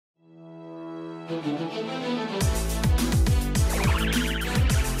What's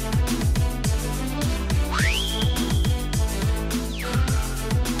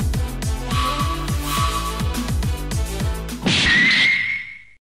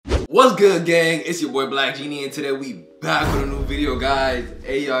good, gang? It's your boy Black Genie, and today we back with a new video, guys.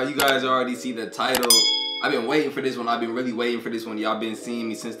 Hey y'all, you guys already see the title. I've been waiting for this one. I've been really waiting for this one. Y'all been seeing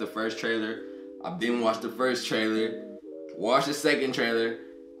me since the first trailer. I've been watched the first trailer, watched the second trailer.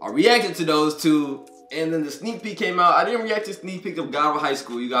 I reacted to those two, and then the sneak peek came out. I didn't react to sneak peek of God of High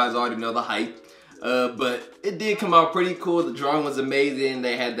School. You guys already know the hype. But it did come out pretty cool. The drawing was amazing.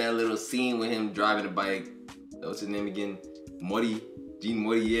 They had that little scene with him driving a bike. What's his name again? Mori.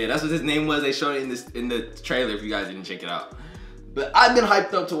 Yeah, that's what his name was. They showed it in the trailer if you guys didn't check it out. But I've been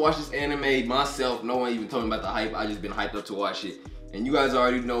hyped up to watch this anime myself. No one even told me about the hype. I just been hyped up to watch it. And you guys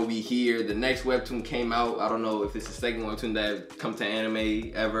already know we here. The next webtoon came out. I don't know if it's the second webtoon that come to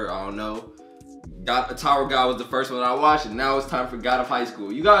anime ever. I don't know. Tower God was the first one I watched, and now it's time for God of High School.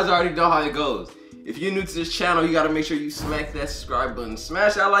 You guys already know how it goes. If you're new to this channel, you gotta make sure you smack that subscribe button.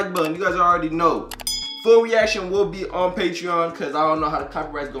 Smash that like button. You guys already know. Full reaction will be on Patreon because I don't know how the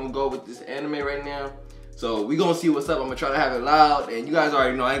copyright's gonna go with this anime right now. So we gonna see what's up. I'm gonna try to have it loud, and you guys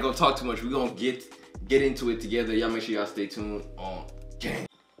already know I ain't gonna talk too much. We gonna get into it together. Y'all make sure y'all stay tuned on gang.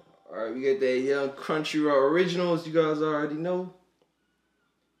 All right, we got that young Crunchyroll originals. You guys already know.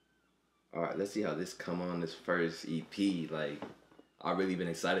 All right, let's see how this come on this first EP. Like, I've really been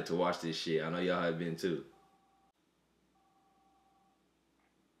excited to watch this shit. I know y'all have been too.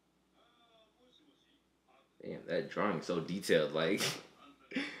 Damn, that drawing is so detailed. Like,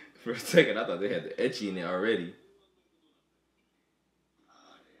 for a second, I thought they had the ecchi in there already.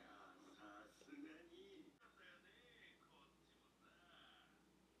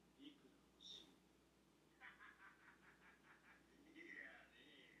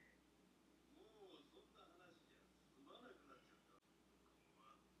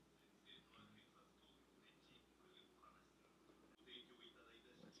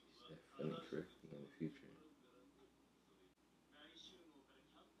 Funny, correct? In the future.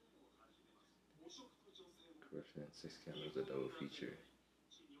 Corruption at 6 cameras, a double feature.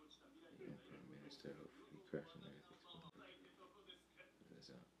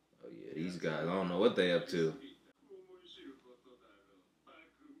 Oh yeah, these guys, I don't know what they up to.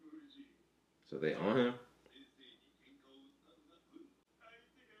 So they on him?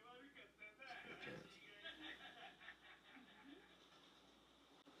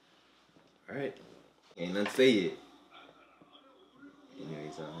 Alright. Ain't nothing to say it.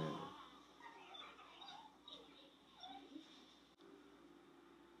 Anyways, I'll handle.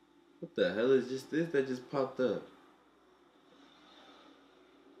 What the hell is just this that just popped up?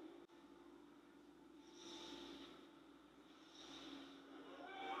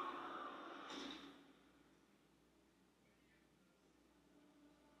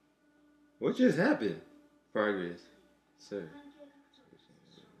 What just happened? Progress, sir.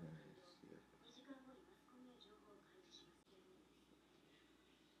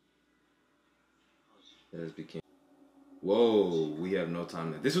 That became. Whoa, we have no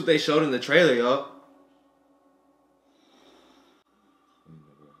time. This is what they showed in the trailer, y'all.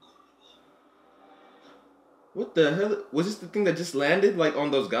 What the hell? Was this the thing that just landed, like,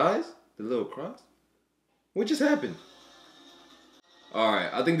 on those guys? The little cross? What just happened?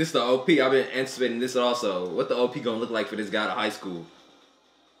 Alright, I think this is the OP. I've been anticipating this also. What the OP gonna look like for this guy to high school?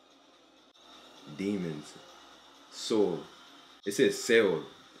 Demons. Soul. It says Seoul.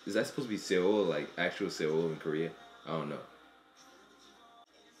 Is that supposed to be Seoul, like actual Seoul in Korea? I don't know.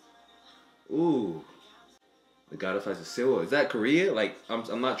 Ooh. The God of High School Seoul. Is that Korea? Like,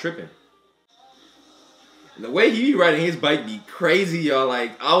 I'm not tripping. The way he be riding his bike be crazy, y'all.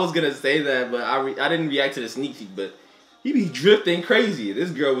 Like, I was gonna say that, but I didn't react to the sneak peek, but he be drifting crazy. This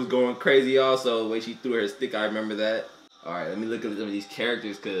girl was going crazy also. The way she threw her stick, I remember that. Alright, let me look at some of these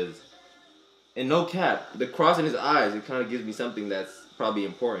characters, because, and no cap, the cross in his eyes, it kind of gives me something that's probably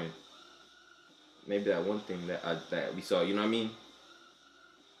important. Maybe that one thing that we saw, you know what I mean?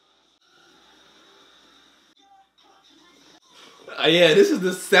 Yeah, this is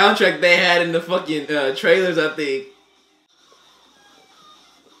the soundtrack they had in the fucking trailers, I think.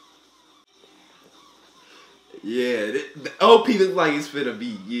 Yeah, the OP looks like it's finna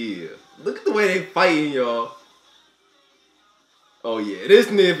be, yeah. Look at the way they fighting, y'all. Oh yeah, this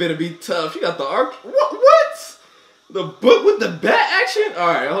nigga finna be tough. She got the arc. What? The book with the bat action?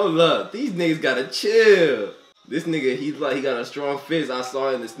 Alright, hold up. These niggas gotta chill. This nigga, he got a strong fist. I saw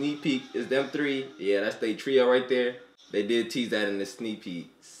it in the sneak peek. It's them three. Yeah, that's their trio right there. They did tease that in the sneak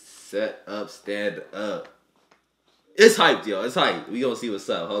peek. Set up, stand up. It's hyped, yo. It's hyped. We gonna see what's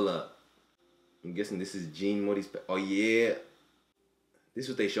up. Hold up. I'm guessing this is Gene Morty's. Oh yeah, this is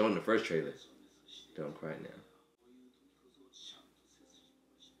what they showed in the first trailer. Don't cry now.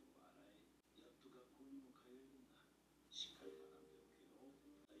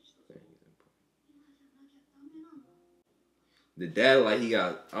 The dad, like, he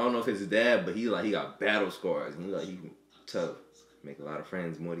got, I don't know if it's his dad, but he got battle scars. And he tough. Make a lot of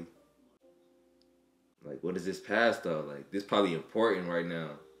friends, Morty. Like, what is this past, though? Like, this probably important right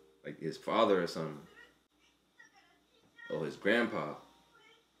now. Like, his father or something. Oh, his grandpa.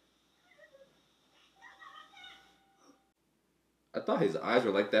 I thought his eyes were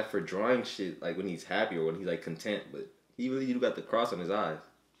like that for drawing shit, like, when he's happy or when he's, like, content. But he really got the cross on his eyes.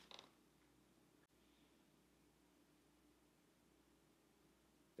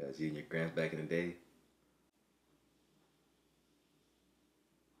 That's you and your gramps back in the day.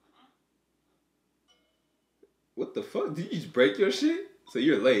 What the fuck? Did you just break your shit? So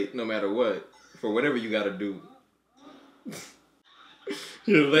you're late no matter what. For whatever you gotta do.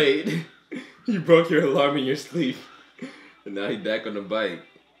 You're late. You broke your alarm in your sleep. And now he back on the bike.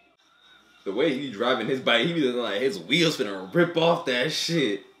 The way he driving his bike, he be looking like his wheels finna rip off that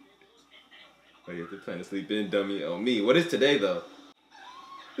shit. Oh yeah, they're playing to sleep in, dummy. Oh me. What is today though?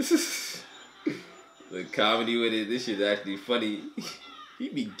 The comedy with it, this shit's actually funny. He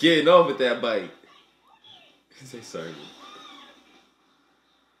be getting off with that bike. Say sorry.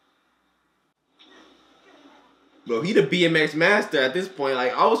 Bro, he the BMX master at this point.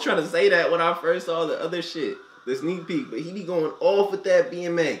 Like, I was trying to say that when I first saw the other shit, the sneak peek, but he be going off with that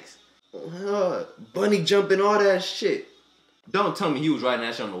BMX. Bunny jumping, all that shit. Don't tell me he was riding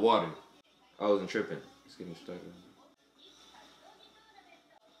that shit on the water. I wasn't tripping. Just getting stuck.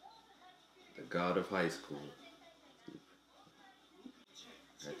 The god of high school.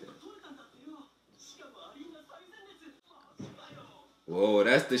 Right there. Whoa,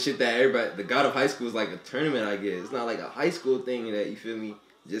 that's the shit that everybody, the god of high school is like a tournament, I guess. It's not like a high school thing that, you feel me?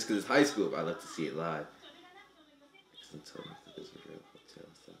 Just because it's high school, but I love to see it live.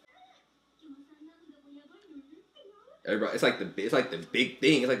 Everybody, it's like the big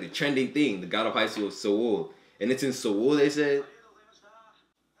thing. It's like the trending thing. The god of high school is Seoul, and it's in Seoul. They said.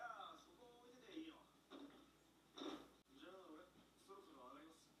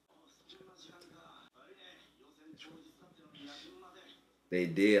 They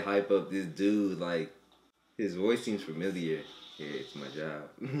did hype up this dude, like, his voice seems familiar. Yeah, it's my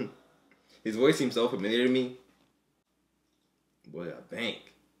job. His voice seems so familiar to me. Boy, got bank.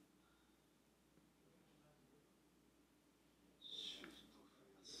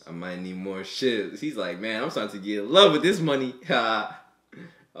 I might need more shit. He's like, man, I'm starting to get in love with this money. I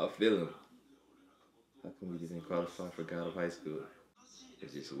feel him. How come we didn't qualify for God of High School?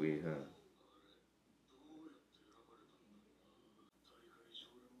 It's just weird, huh?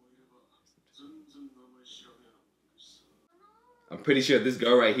 I'm pretty sure this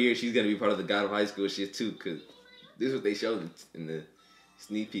girl right here, she's gonna be part of the God of High School shit too, cause this is what they showed in the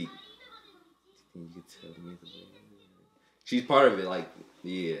sneak peek. You can tell me she's part of it, like,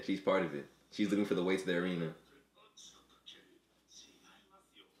 yeah, she's part of it. She's looking for the way to the arena.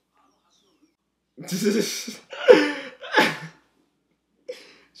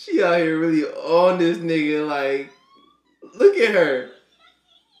 She out here really on this nigga, like, look at her.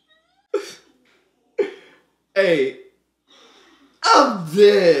 Hey, I'm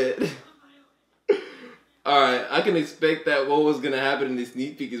dead. Alright, I can expect that what was gonna happen in this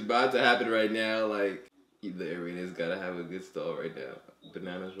sneak peek is about to happen right now. Like, the arena's gotta have a good stall right now.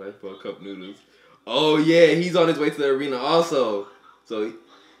 Bananas, rice ball, cup noodles. Oh yeah, he's on his way to the arena also. So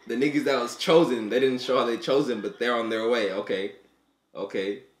the niggas that was chosen, they didn't show how they chose him, but they're on their way. Okay.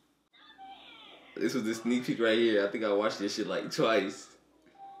 Okay. This was the sneak peek right here. I think I watched this shit like twice.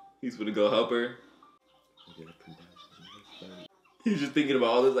 He's gonna go help her. He was just thinking about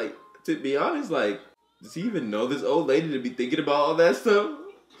all this, like, to be honest, like, does he even know this old lady to be thinking about all that stuff?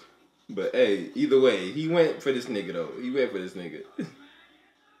 But hey, either way, he went for this nigga though. He went for this nigga.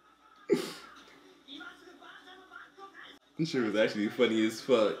 This shit was actually funny as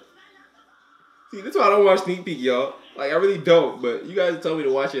fuck. See, that's why I don't watch sneak peek, y'all. Like, I really don't, but you guys told me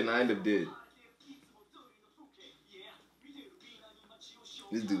to watch it and I ended up did.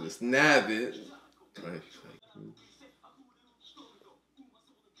 This dude was snapping.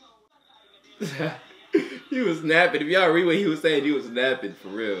 He was snapping. If y'all read what he was saying, he was snapping for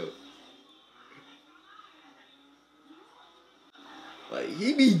real. Like,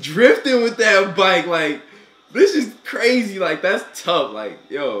 he be drifting with that bike. Like, this is crazy. Like, that's tough. Like,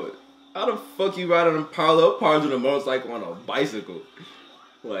 yo, how the fuck you ride on them parallel parts with a motorcycle on a bicycle?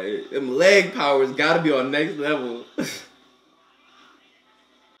 Like, them leg powers gotta be on next level.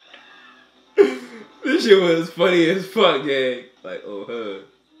 This shit was funny as fuck, gang. Like, oh, huh.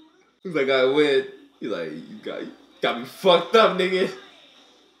 He's like, I win. He's like, you got me fucked up, nigga.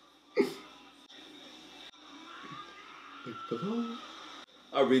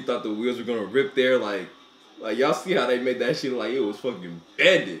 I really thought the wheels were gonna rip there. Like y'all see how they made that shit like it was fucking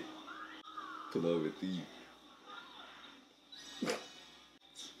bended. Pull over thief.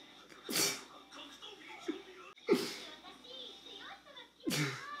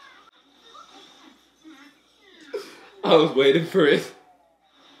 I was waiting for it.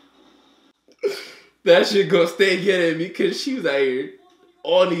 That shit gonna stay getting me because she was out here,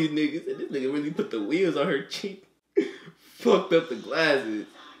 all these niggas, and this nigga really put the wheels on her cheek. Fucked up the glasses.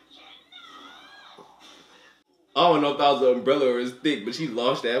 I don't know if that was an umbrella or his stick, but she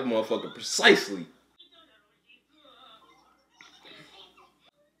launched that motherfucker precisely.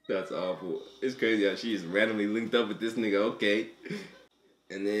 That's awful. It's crazy how she just randomly linked up with this nigga, okay.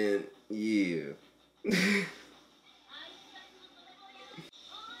 And then, yeah.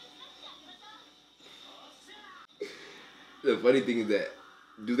 The funny thing is that,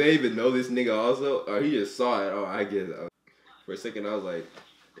 do they even know this nigga also? Or he just saw it? Oh, I guess. For a second, I was like,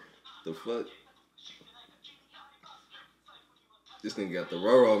 the fuck? This nigga got the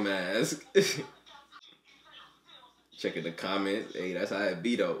Roro mask. Checking the comments. Hey, that's how it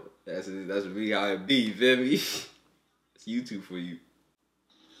be, though. That's really how it be, you feel me? It's YouTube for you.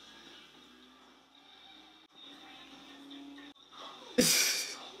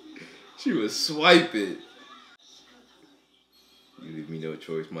 She was swiping. You leave me no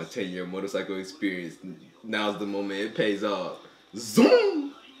choice. My 10-year motorcycle experience. Now's the moment it pays off.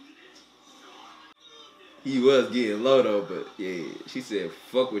 Zoom! He was getting low though, but yeah, she said,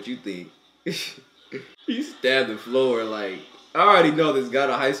 fuck what you think. He stabbed the floor like, I already know this guy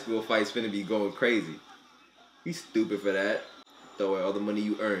to high school fight's finna be going crazy. He's stupid for that. Throw away all the money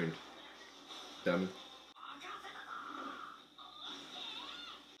you earned. Dummy.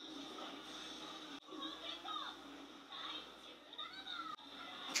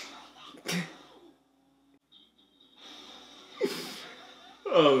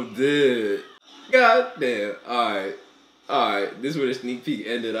 Oh, dude. God damn. Alright. Alright. This is where the sneak peek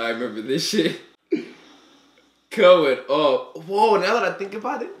ended. I remember this shit. Going up. Whoa, now that I think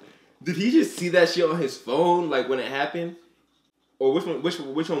about it, did he just see that shit on his phone, like when it happened? Or which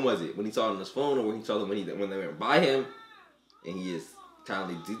one was it? When he saw it on his phone, or when he saw them when they went by him and he just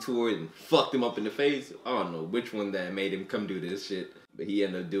kindly detoured and fucked him up in the face? I don't know which one that made him come do this shit, but he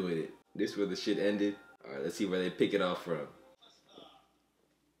ended up doing it. This is where the shit ended. Alright, let's see where they pick it off from.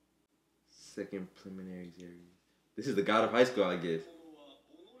 Second preliminary series. This is the god of high school, I guess.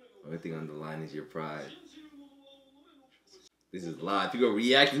 Only thing on the line is your pride. This is live. People are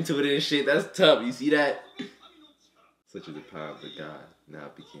reacting to it and shit. That's tough. You see that? Such is the power of the god. Now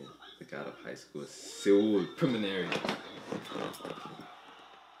it begins. The god of high school. Seoul preliminary.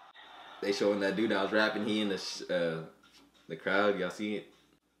 They showing that dude that was rapping. He in the crowd. Y'all see it?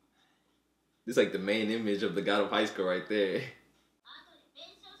 This is like the main image of the god of high school right there.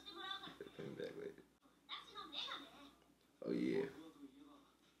 Oh yeah.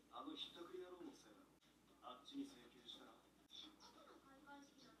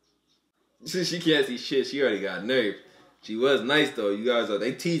 She can't see shit. She already got nerfed. She was nice though. You guys,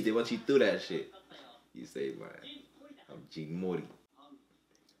 they teased it once she threw that shit. You say, man, I'm Jean Morty.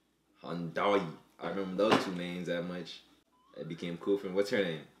 Handai. I remember those two names that much. That became cool for me. What's her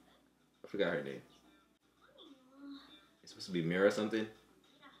name? I forgot her name. It's supposed to be Mira or something?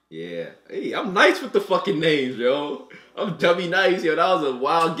 Yeah. Hey, I'm nice with the fucking names, yo. I'm dummy nice, yo. That was a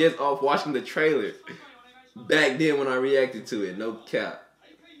wild guess off watching the trailer. Back then when I reacted to it. No cap.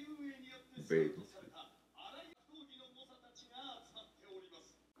 Brave.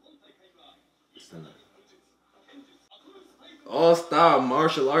 All-star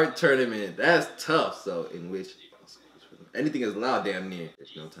martial art tournament. That's tough. So, in which anything is allowed damn near.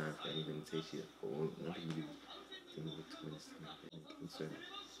 There's no time for any limitations.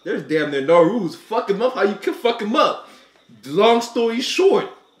 There's damn near no rules. Fuck him up how you can fuck him up. Long story short.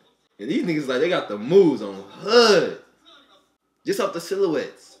 And these niggas like they got the moves on HUD. Just off the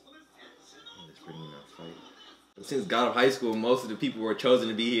silhouettes. Since God of High School, most of the people were chosen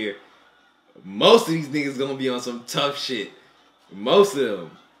to be here. Most of these niggas gonna be on some tough shit. Most of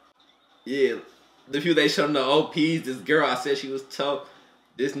them. Yeah. The few they showed the OPs, this girl, I said she was tough.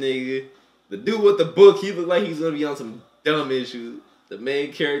 This nigga. The dude with the book, he looked like he's gonna be on some dumb issues. The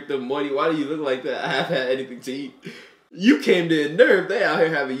main character, Morty, why do you look like that? I haven't had anything to eat. You came to a nerve. They out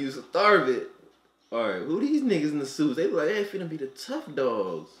here having you starve it. Alright, who these niggas in the suits? They look like they finna be the tough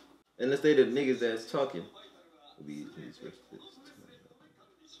dogs. Unless they the niggas that's talking.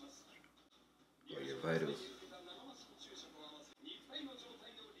 Vitals.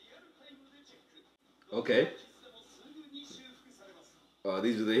 Okay. Oh,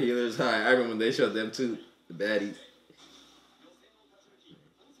 these are the healers. Hi, I remember when they showed them too. The baddies.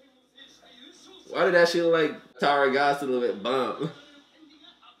 Why did that shit look like Tower of God's a little bit bump?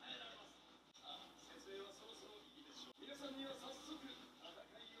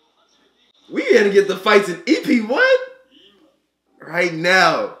 We gotta get the fights in EP1 right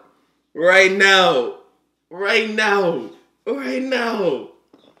now. Right now. Right now. Right now.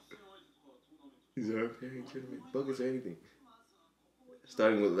 These are buckets or anything.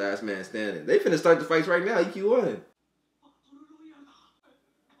 Starting with last man standing. They finna start the fights right now, EP1.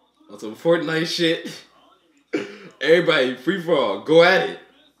 On some Fortnite shit. Everybody, free for all. Go at it.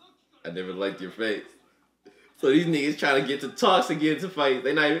 I never liked your face. So these niggas trying to get to talks and get to fight.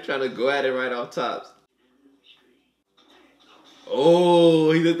 They not even trying to go at it right off tops.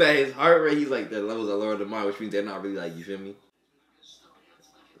 Oh, he looked at his heart rate. He's like, the levels are lower than mine, which means they're not really like, you feel me?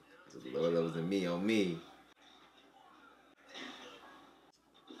 Lower levels than me on me.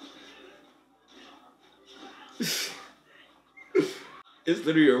 It's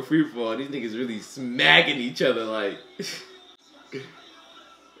literally a free fall. These niggas really smacking each other like.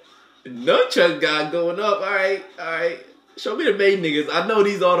 Nunchuck got going up. Alright, alright. Show me the main niggas. I know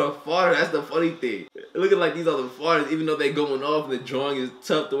these are the fodder. That's the funny thing. Looking like these are the fodders, even though they going off and the drawing is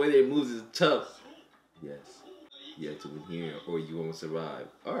tough. The way they moves is tough. Yes. You have to win here or you won't survive.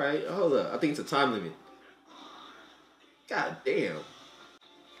 Alright, hold up. I think it's a time limit. God damn.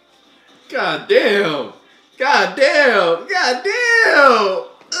 God damn. God damn. God damn.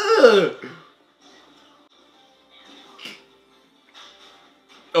 Ugh.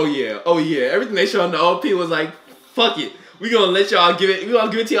 Oh yeah, oh yeah. Everything they showed on the OP was like, fuck it. We gonna let y'all give it. We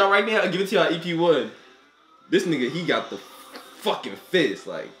gonna give it to y'all right now. I'll give it to y'all EP1. This nigga, he got the fucking fist,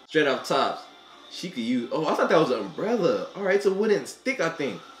 like straight off tops. She could use. Oh, I thought that was an umbrella. All right, it's a wooden stick, I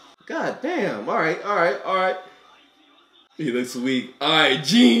think. God damn. All right, all right, all right. He looks weak. All right,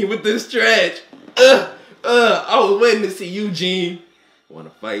 Gene with the stretch. I was waiting to see you, Gene.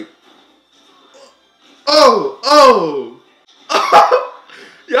 Want to fight? Oh, oh.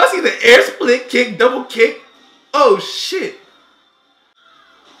 Y'all see the air split kick, double kick? Oh, shit.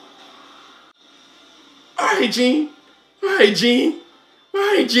 All right, Gene. All right, Gene. All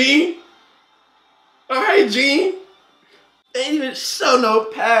right, Gene. All right, Gene. They ain't even show no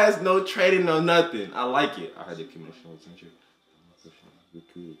pass, no trading, no nothing. I like it. I heard the commission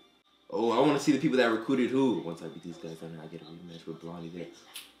recruited. Oh, I want to see the people that recruited who. Once I beat these guys, then I get a rematch with Blondie there.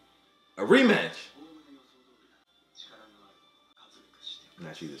 A rematch?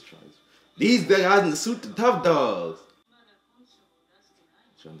 Not she just tries. These guys in the suit, the tough dogs.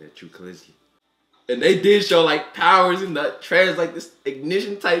 Showing their true colors. And they did show like powers and the trash, like this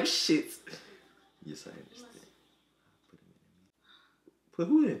ignition type shit. Yes, I understand. Put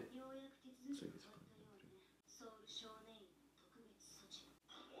who in?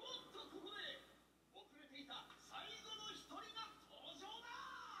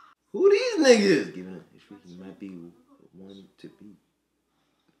 Who these niggas? Given a history, he might be one to beat.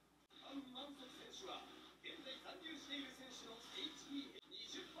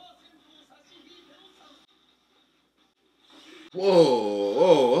 Whoa,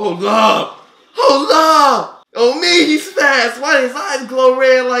 whoa, hold up! Hold up! Oh me, he's fast. Why his eyes glow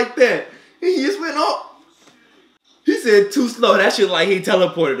red like that? He just went off. He said too slow. That shit like he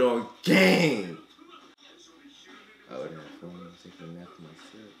teleported on game. I would have fun taking a nap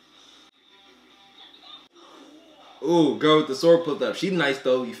myself. Ooh, girl with the sword pulled up. She nice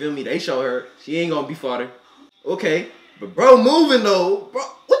though, you feel me? They show her. She ain't gonna be fodder. Okay. But bro moving though. Bro,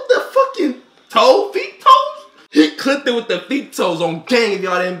 what the fucking toe? Feet toes? He clipped it with the feet toes on gang if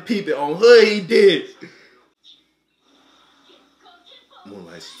y'all didn't peep it. On hood he did.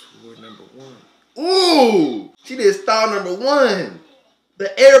 Moonlight sword number 1. Ooh! She did style number 1.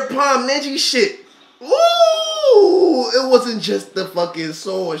 The air palm ninja shit. Ooh! It wasn't just the fucking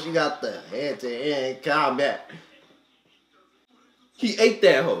sword. She got the hand-to-hand combat. He ate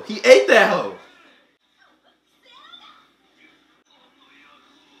that hoe. He ate that hoe.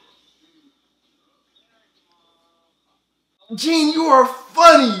 Gene, you are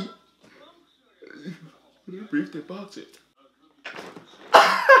funny. Brief deposit.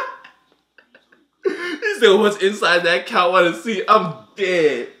 He said, what's inside that cow? I want to see. I'm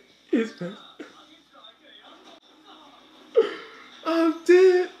dead. I'm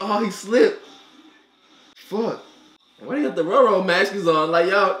dead. Oh, he slipped. Fuck. Why you got the Roro masks on? Like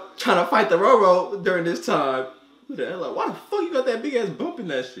y'all trying to fight the Roro during this time. Who the hell? Like, why the fuck you got that big ass bump in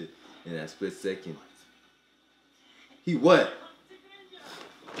that shit? In that split second. He what?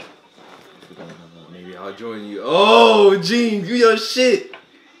 I'll join you. Oh, Gene, you your shit.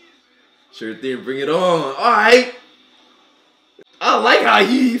 Sure thing, bring it on. Alright. I like how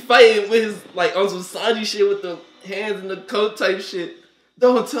he fighting with his, like, on some Sanji shit with the hands in the coat type shit.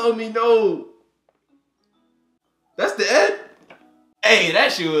 Don't tell me no. That's the end? Hey,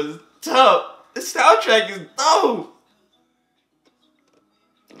 that shit was tough. The soundtrack is dope.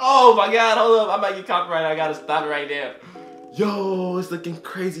 Oh my god, hold up. I might get copyrighted. I gotta stop it right there. Yo, it's looking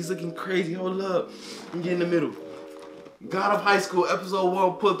crazy. It's looking crazy. Hold up. Let me get in the middle. God of High School episode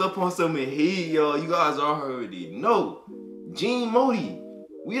 1 pulled up on some heat, yo. You guys already know. Gene Modi.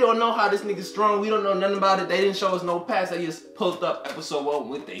 We don't know how this nigga's strong. We don't know nothing about it. They didn't show us no past. They just pulled up episode 1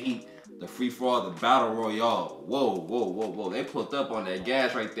 with the heat. The free-for-all, the battle royale. Whoa, whoa, whoa, whoa. They pulled up on that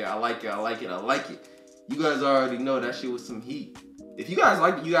gas right there. I like it, I like it, I like it. You guys already know that shit was some heat. If you guys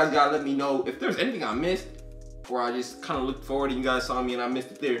liked it, you guys gotta let me know. If there's anything I missed, or I just kind of looked forward and you guys saw me and I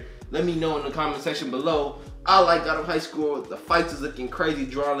missed it there, let me know in the comment section below. I like God of High School. The fights is looking crazy,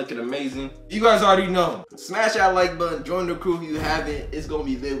 drawing looking amazing. You guys already know. Smash that like button, join the crew if you haven't. It's gonna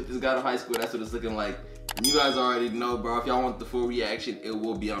be lit with this God of High School. That's what it's looking like. And you guys already know, bro. If y'all want the full reaction, it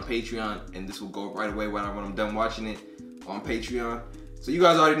will be on Patreon, and this will go right away when I'm done watching it on Patreon. So you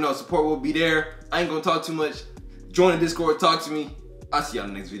guys already know, support will be there. I ain't gonna talk too much. Join the Discord, talk to me. I'll see y'all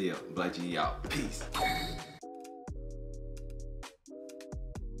in the next video. BlackGt out. Peace.